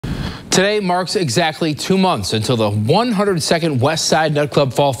Today marks exactly 2 months until the 102nd West Side Nut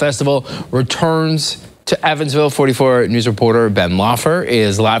Club Fall Festival returns to Evansville. 44 News reporter Ben Loffer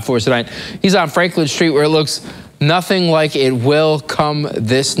is live for us tonight. He's on Franklin Street, where it looks nothing like it will come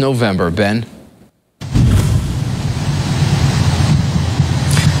this November. Ben?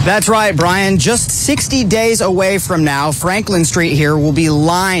 That's right, Brian. Just 60 days away from now, Franklin Street here will be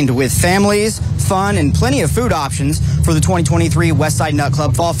lined with families, fun, and plenty of food options for the 2023 Westside Nut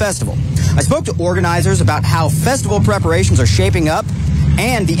Club Fall Festival. I spoke to organizers about how festival preparations are shaping up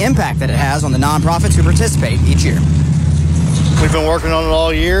and the impact that it has on the nonprofits who participate each year. We've been working on it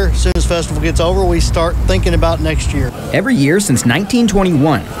all year. As soon as the festival gets over, we start thinking about next year. Every year since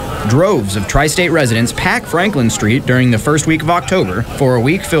 1921, droves of tri-state residents pack Franklin Street during the first week of October for a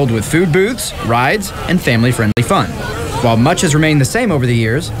week filled with food booths, rides, and family-friendly fun. While much has remained the same over the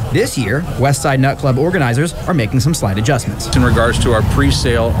years, this year, Westside Nut Club organizers are making some slight adjustments. In regards to our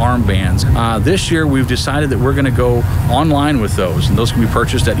pre-sale armbands, this year we've decided that we're going to go online with those, and those can be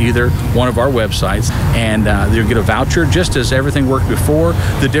purchased at either one of our websites, and you'll get a voucher just as everything worked before,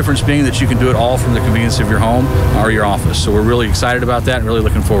 the difference being that you can do it all from the convenience of your home or your office. So we're really excited about that and really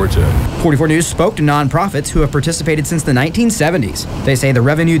looking forward to it. 44 News spoke to nonprofits who have participated since the 1970s. They say the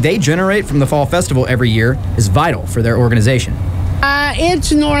revenue they generate from the Fall Festival every year is vital for their organization.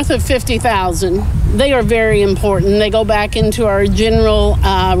 It's north of 50,000. They are very important. They go back into our general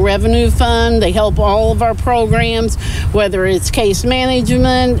revenue fund. They help all of our programs, whether it's case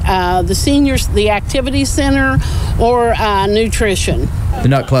management, the seniors, the activity center, or nutrition. The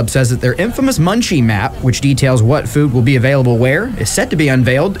Nut Club says that their infamous Munchie map, which details what food will be available where, is set to be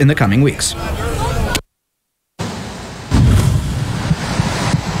unveiled in the coming weeks.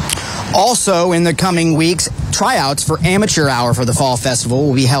 Also in the coming weeks, tryouts for Amateur Hour for the Fall Festival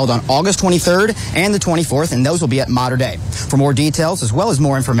will be held on August 23rd and the 24th, and those will be at Mater Dei. For more details, as well as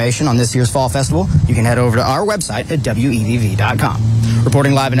more information on this year's Fall Festival, you can head over to our website at WEDV.com.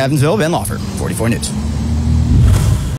 Reporting live in Evansville, Ben Loffer, 44 News.